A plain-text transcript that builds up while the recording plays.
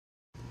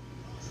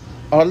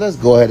Alright, let's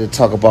go ahead and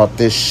talk about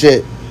this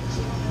shit.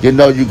 You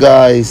know, you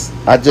guys,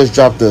 I just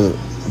dropped a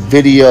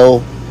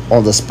video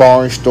on the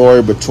sparring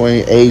story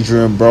between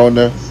Adrian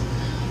Broner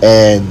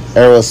and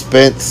Errol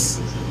Spence.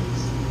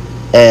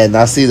 And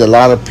I see a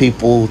lot of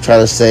people try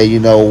to say, you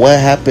know, what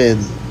happened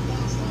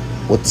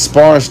with the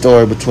sparring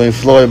story between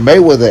Floyd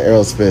Mayweather and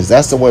Errol Spence?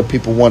 That's the one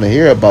people want to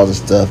hear about and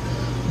stuff.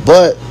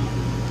 But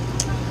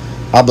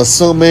I'm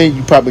assuming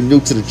you probably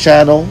new to the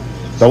channel.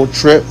 Don't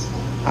trip.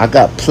 I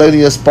got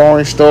plenty of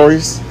sparring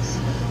stories.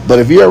 But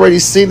if you already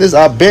seen this,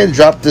 I've been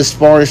dropped this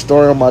sparring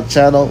story on my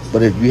channel.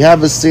 But if you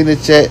haven't seen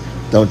it yet,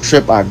 don't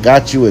trip. I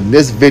got you in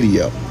this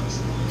video.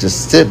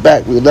 Just sit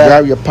back, relax,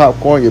 grab your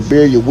popcorn, your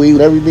beer, your weed,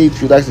 whatever you need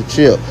to relax and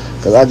chill.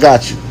 Because I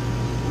got you.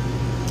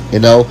 You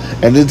know,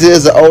 and this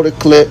is an older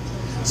clip,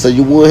 so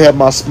you will have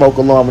my smoke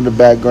alarm in the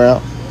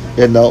background.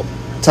 You know,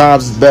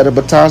 times is better,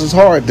 but times is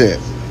hard then.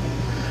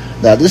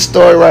 Now, this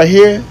story right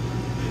here,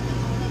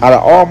 out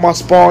of all my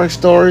sparring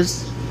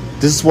stories,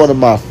 this is one of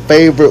my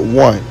favorite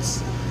ones.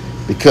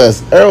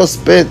 Because Errol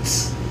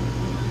Spence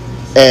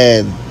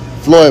and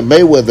Floyd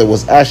Mayweather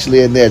was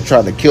actually in there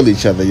trying to kill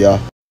each other, y'all.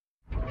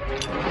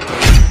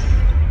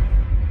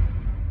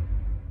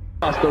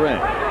 Across the ring.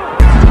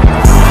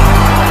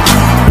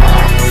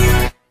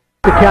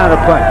 The counter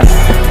punch.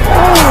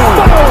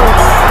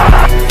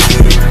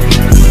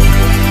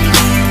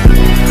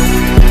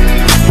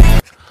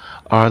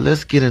 Alright,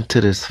 let's get into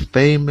this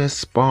famous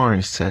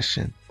sparring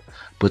session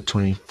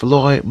between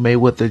Floyd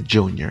Mayweather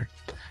Jr.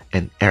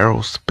 and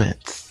Errol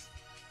Spence.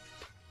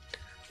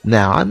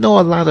 Now, I know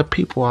a lot of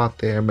people out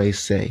there may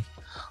say,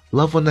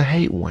 love one to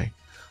hate one.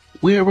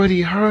 We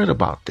already heard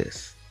about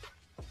this.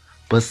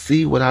 But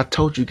see what I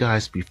told you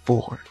guys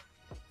before.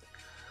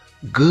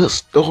 Good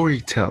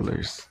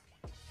storytellers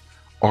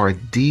are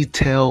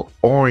detail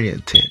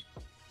oriented.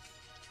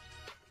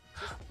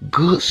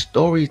 Good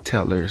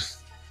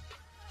storytellers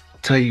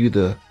tell you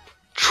the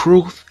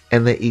truth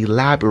and they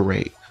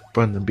elaborate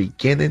from the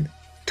beginning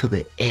to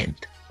the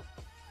end.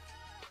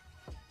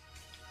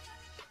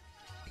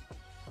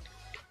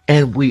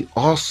 And we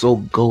also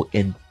go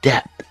in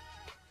depth.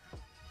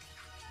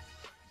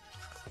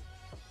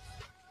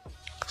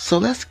 So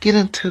let's get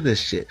into this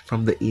shit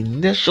from the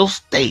initial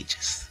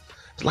stages.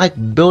 It's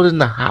like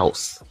building a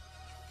house.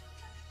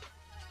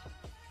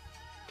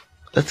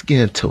 Let's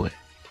get into it.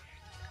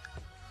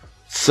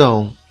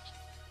 So,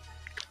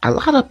 a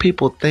lot of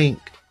people think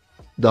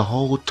the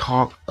whole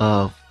talk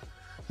of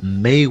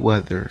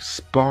Mayweather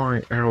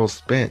sparring Errol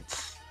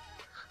Spence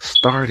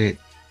started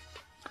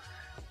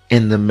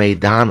in the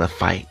Maidana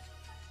fight.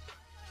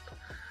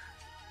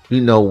 You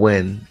know,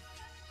 when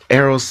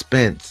Errol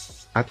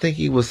Spence, I think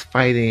he was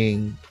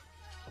fighting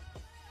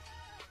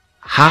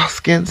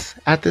Hoskins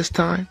at this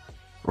time,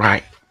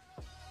 right?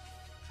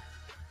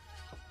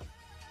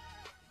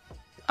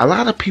 A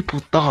lot of people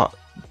thought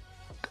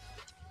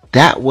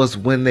that was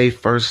when they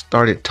first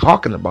started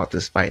talking about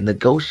this fight,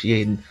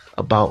 negotiating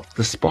about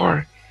the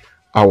spar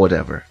or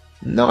whatever.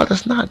 No,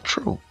 that's not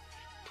true.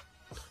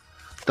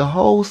 The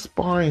whole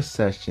sparring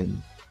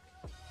session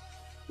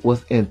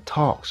was in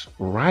talks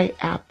right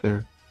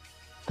after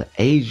the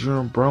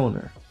Adrian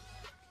Broner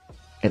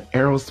and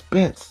Errol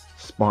Spence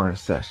sparring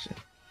session.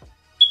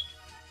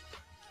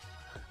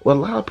 What a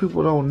lot of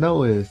people don't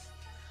know is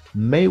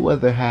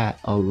Mayweather had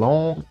a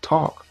long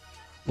talk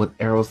with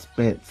Errol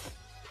Spence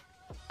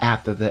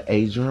after the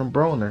Adrian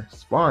Broner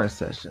sparring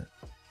session.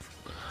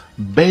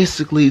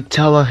 Basically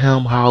telling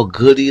him how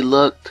good he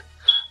looked.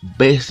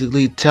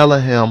 Basically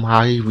telling him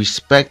how he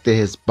respected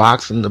his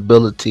boxing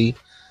ability.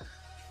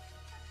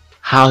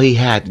 How he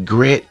had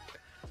grit.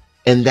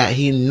 And that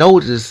he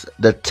noticed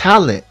the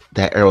talent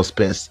that Errol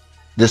Spence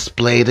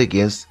displayed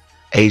against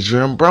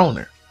Adrian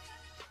Broner.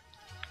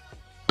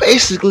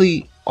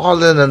 Basically,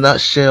 all in a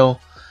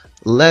nutshell,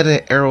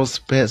 letting Errol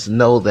Spence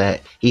know that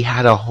he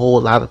had a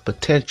whole lot of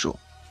potential.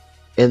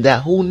 And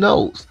that who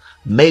knows,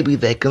 maybe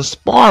they can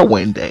spar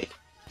one day.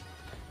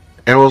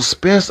 Errol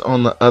Spence,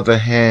 on the other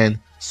hand,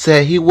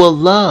 said he would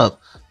love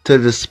to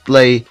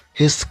display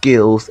his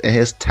skills and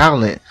his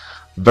talent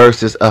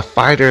versus a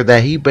fighter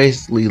that he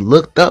basically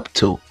looked up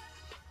to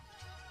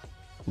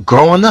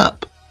growing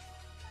up,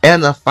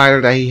 and a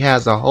fighter that he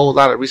has a whole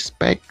lot of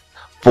respect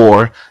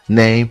for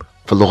named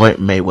Floyd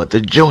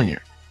Mayweather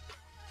Jr.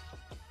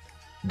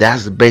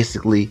 That's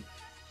basically,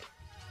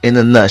 in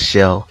a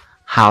nutshell,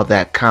 how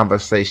that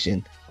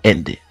conversation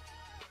ended.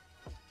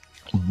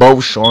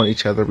 Both showing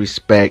each other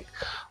respect,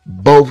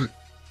 both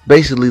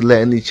basically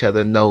letting each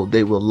other know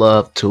they would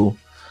love to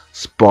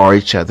spar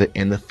each other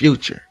in the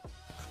future.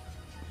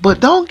 But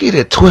don't get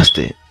it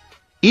twisted.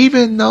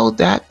 Even though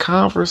that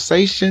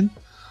conversation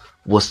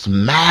was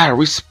mad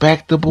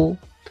respectable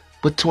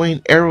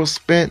between Errol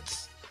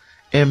Spence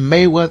and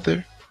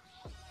Mayweather,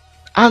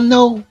 I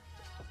know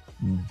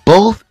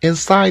both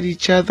inside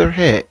each other's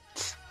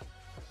heads,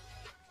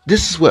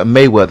 this is what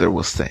Mayweather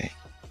was saying.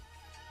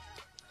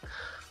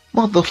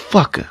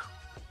 Motherfucker,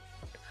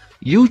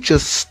 you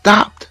just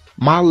stopped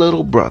my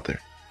little brother.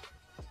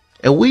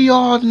 And we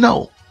all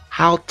know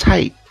how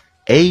tight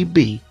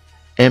AB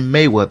and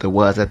Mayweather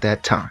was at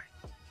that time.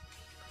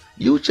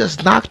 You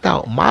just knocked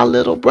out my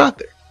little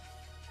brother.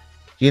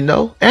 You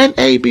know? And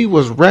AB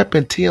was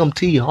repping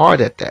TMT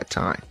hard at that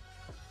time.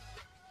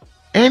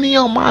 And he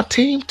on my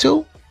team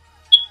too.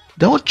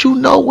 Don't you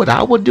know what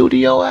I would do to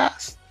your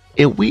ass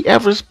if we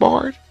ever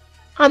sparred?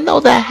 I know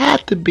that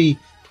had to be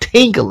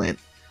tingling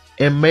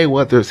in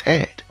Mayweather's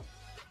head.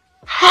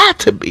 Had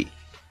to be.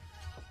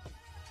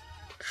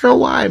 So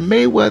why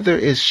Mayweather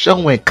is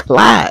showing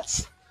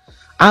class.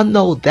 I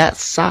know that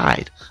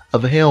side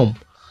of him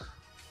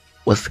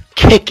was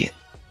kicking.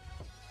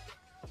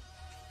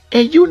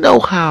 And you know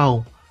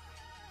how,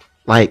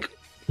 like,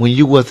 when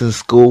you was in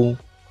school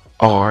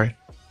or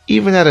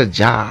even at a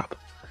job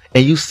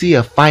and you see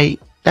a fight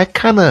that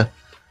kind of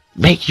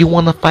make you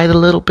want to fight a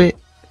little bit.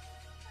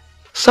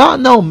 So I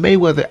know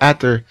Mayweather,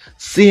 after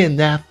seeing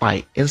that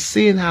fight and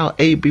seeing how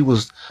AB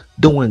was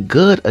doing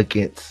good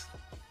against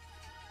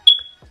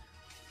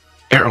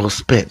Errol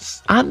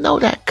Spence, I know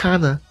that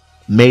kind of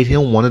made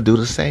him want to do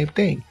the same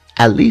thing.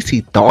 At least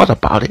he thought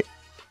about it.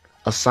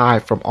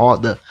 Aside from all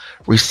the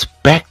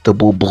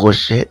respectable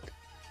bullshit.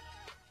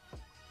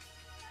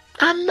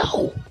 I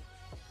know.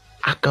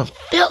 I can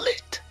feel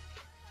it.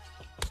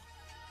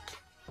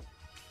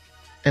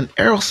 And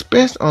Errol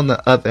Spence, on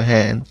the other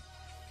hand,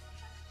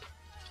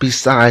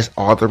 besides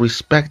all the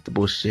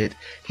respectable shit,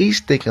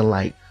 he's thinking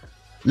like,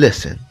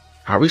 listen,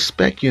 I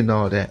respect you and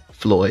all that,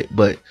 Floyd,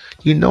 but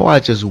you know I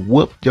just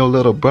whooped your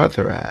little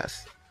brother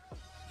ass.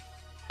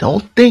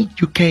 Don't think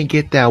you can't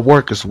get that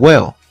work as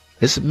well.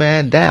 It's a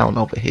man down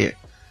over here.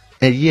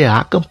 And yeah,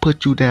 I can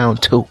put you down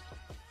too.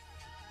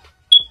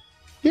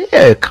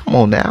 Yeah, come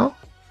on now.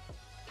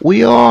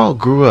 We all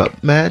grew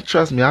up, man.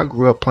 Trust me, I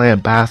grew up playing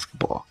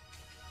basketball.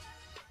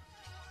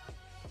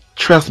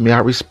 Trust me, I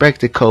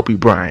respected Kobe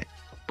Bryant.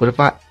 But if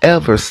I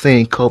ever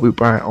seen Kobe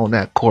Bryant on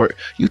that court,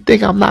 you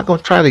think I'm not going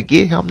to try to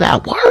get him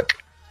that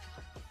work?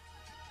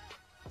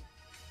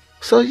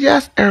 So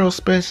yes, Errol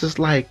Spence is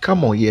like,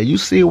 come on, yeah, you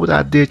see what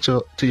I did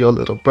to your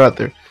little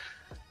brother.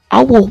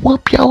 I will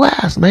whoop your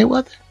ass,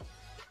 Mayweather.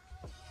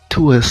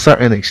 To a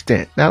certain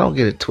extent. Now don't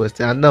get it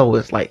twisted. I know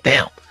it's like,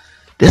 damn,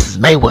 this is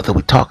Mayweather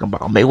we talking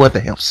about.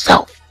 Mayweather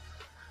himself.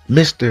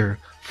 Mr.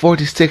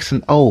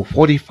 46-0,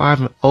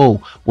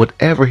 45-0,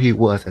 whatever he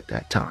was at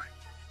that time.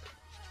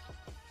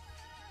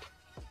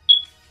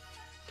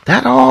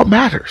 That all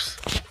matters.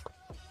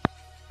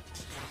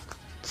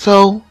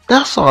 So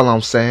that's all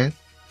I'm saying.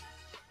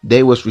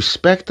 They was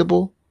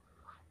respectable,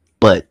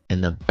 but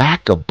in the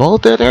back of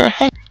both of their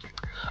heads,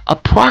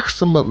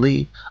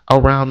 approximately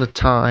around the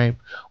time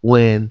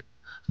when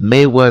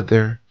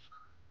Mayweather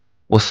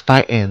was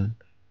fighting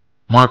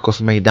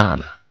Marcos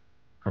Maidana,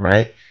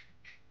 alright?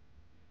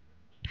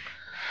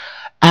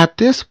 At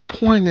this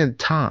point in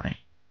time,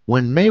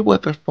 when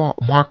Mayweather fought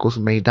Marcos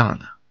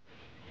Maidana,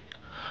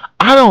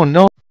 I don't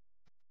know.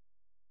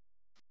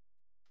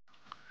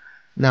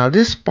 Now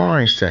this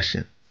sparring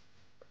session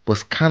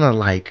was kind of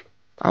like,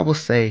 I would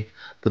say,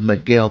 the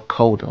Miguel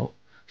Cotto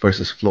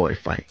versus Floyd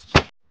fight.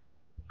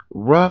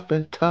 Rough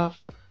and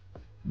tough,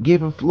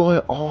 giving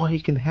Floyd all he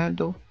can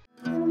handle.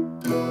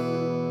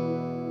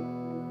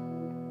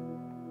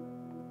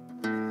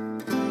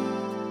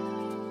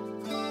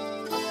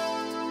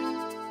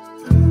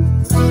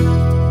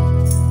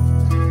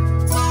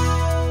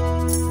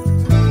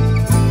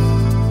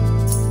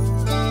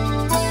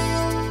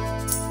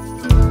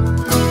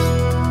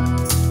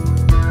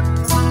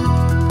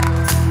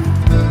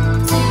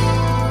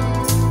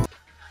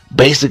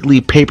 Basically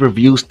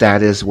pay-per-view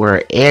status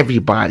where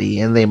everybody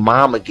and their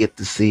mama get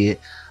to see it,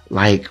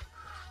 like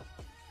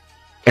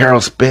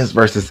Errol Spence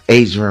versus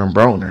Adrian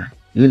Broner.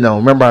 You know,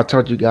 remember I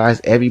told you guys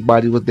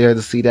everybody was there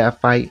to see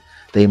that fight?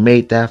 They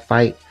made that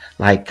fight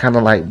like kind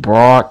of like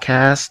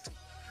broadcast.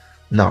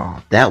 No,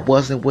 that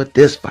wasn't with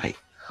this fight.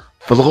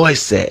 Floyd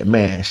said,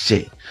 man,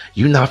 shit,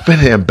 you not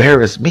finna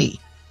embarrass me.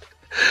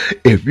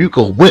 If you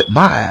go whip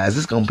my ass,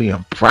 it's gonna be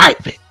in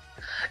private.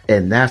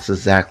 And that's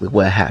exactly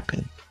what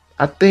happened.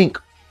 I think,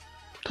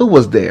 who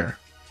was there?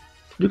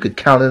 You could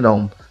count it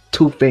on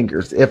 2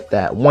 fingers, if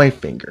that, 1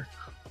 finger.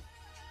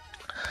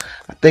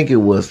 I think it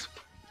was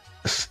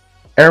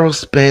Errol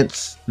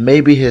Spence,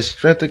 maybe his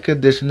strength and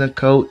conditioning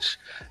coach,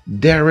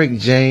 Derrick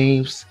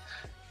James,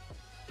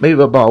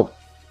 maybe about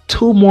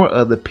 2 more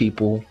other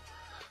people,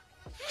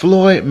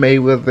 Floyd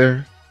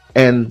Mayweather,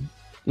 and,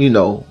 you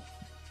know,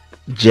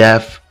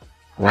 Jeff,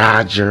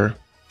 Roger,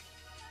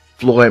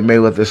 Floyd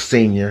Mayweather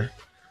Sr.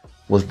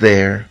 was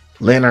there.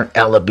 Leonard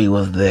Ellaby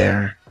was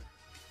there.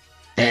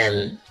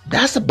 And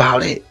that's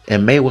about it.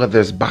 And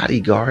Mayweather's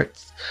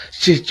bodyguards.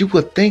 Shit, you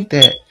would think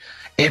that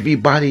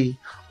everybody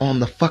on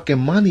the fucking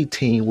money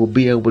team will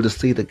be able to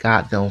see the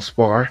goddamn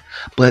spar.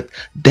 But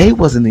they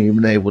wasn't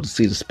even able to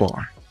see the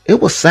spar. It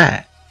was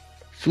sad.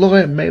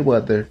 Floyd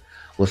Mayweather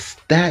was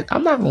that,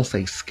 I'm not going to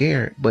say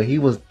scared, but he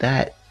was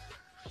that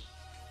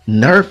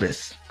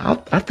nervous. I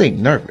think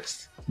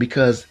nervous.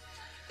 Because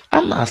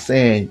I'm not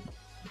saying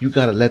you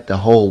got to let the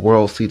whole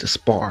world see the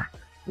spar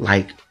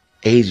like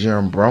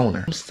Adrian Broner.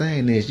 What I'm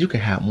saying is you can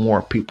have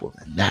more people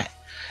than that.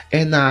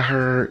 And I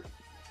heard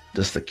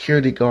The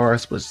security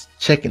guards was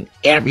checking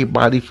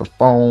everybody for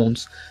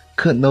phones.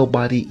 Couldn't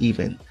nobody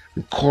even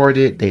record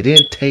it. They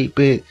didn't tape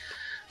it.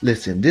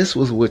 Listen, this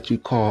was what you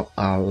call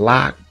a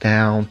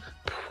lockdown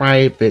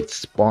private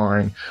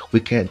sparring. We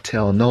can't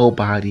tell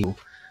nobody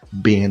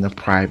being a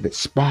private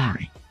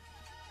sparring.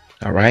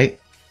 All right.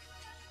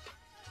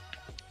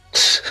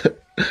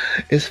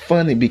 It's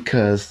funny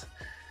because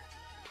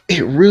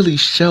it really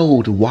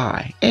showed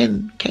why.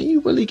 And can you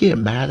really get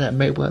mad at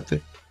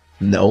Mayweather?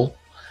 No,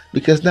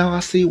 because now I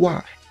see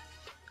why.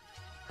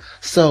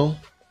 So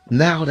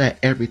now that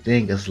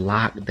everything is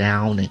locked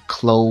down and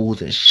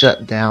closed and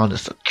shut down and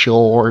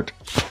secured,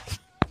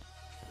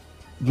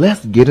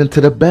 let's get into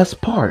the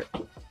best part.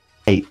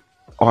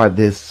 Or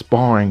this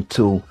sparring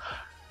to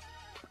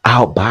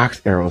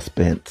outbox Errol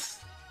Spence.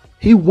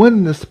 He went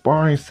in the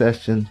sparring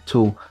session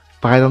to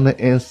fight on the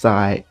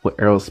inside with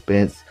Errol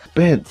Spence.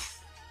 Spence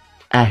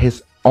at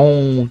his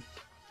own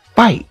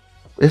fight.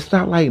 It's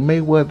not like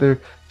Mayweather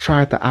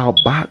tried to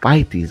outbox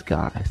fight these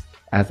guys,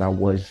 as I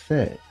was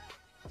said.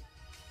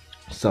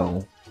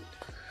 So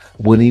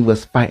when he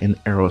was fighting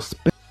Errol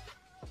Spence,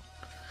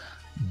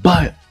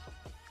 but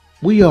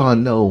we all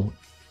know,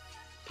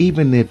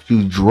 even if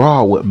you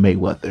draw with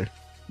Mayweather,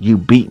 you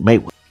beat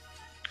Mayweather.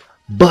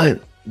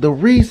 But the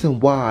reason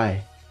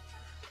why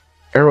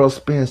Errol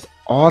Spence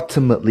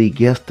ultimately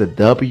gets the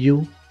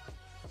W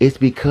is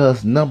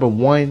because, number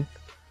one,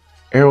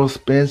 Errol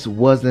Spence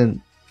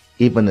wasn't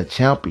even a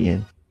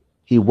champion.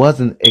 He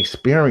wasn't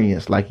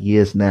experienced like he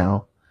is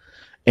now.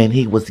 And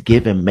he was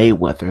giving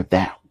Mayweather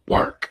that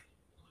work.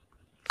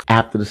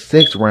 After the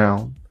 6th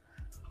round,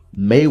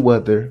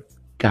 Mayweather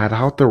got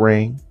out the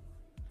ring.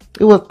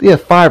 It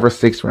was 5 or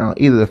 6 round,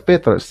 either the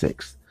 5th or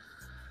 6th.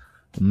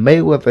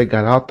 Mayweather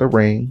got out the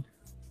ring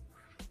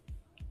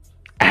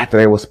after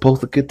they were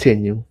supposed to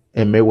continue,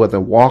 and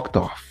Mayweather walked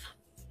off.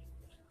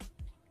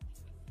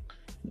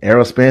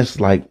 Errol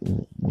Spence like,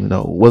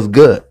 what's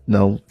good?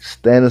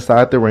 Stand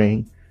inside the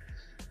ring.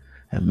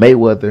 And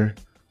Mayweather,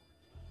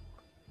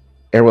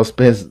 Errol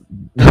Spence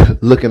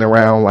looking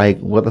around like,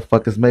 where the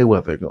fuck is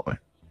Mayweather going?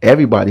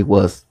 Everybody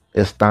was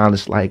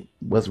astonished, like,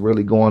 what's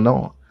really going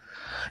on?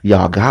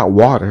 Y'all got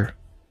water.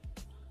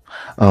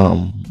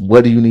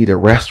 What do you need, a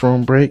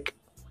restroom break?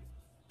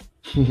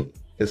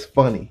 It's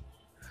funny.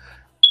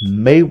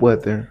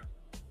 Mayweather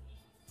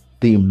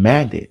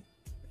demanded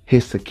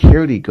his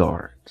security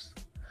guards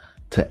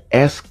to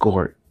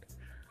escort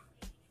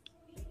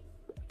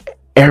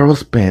Errol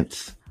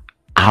Spence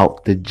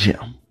out the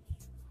gym.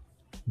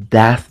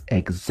 That's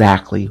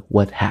exactly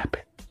what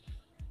happened.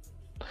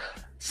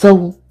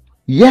 So,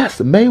 yes,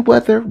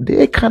 Mayweather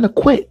did kind of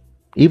quit.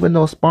 Even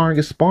though sparring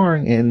is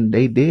sparring, and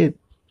they did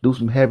do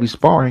some heavy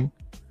sparring,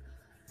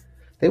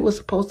 they were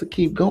supposed to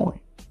keep going.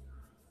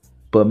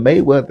 But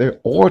Mayweather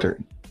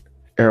ordered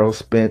Errol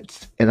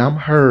Spence, and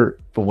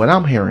from what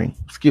I'm hearing,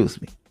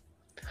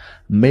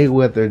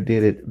 Mayweather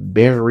did it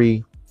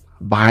very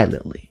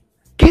violently.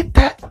 Get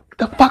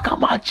the fuck out of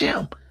my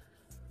gym.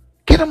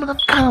 Get him,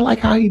 kind of like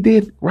how he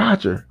did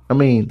Roger. I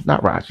mean,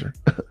 not Roger.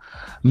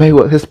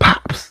 Mayweather, his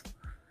pops.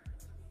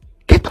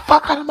 Get the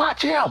fuck out of my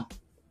gym.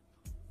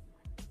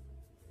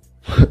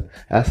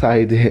 That's how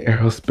he did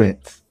Errol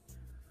Spence.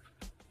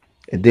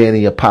 And then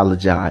he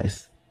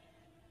apologized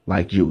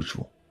like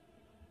usual.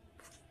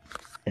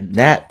 And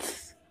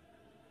that's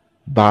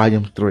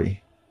volume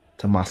 3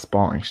 to my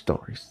sparring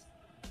stories.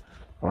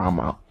 Or I'm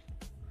out.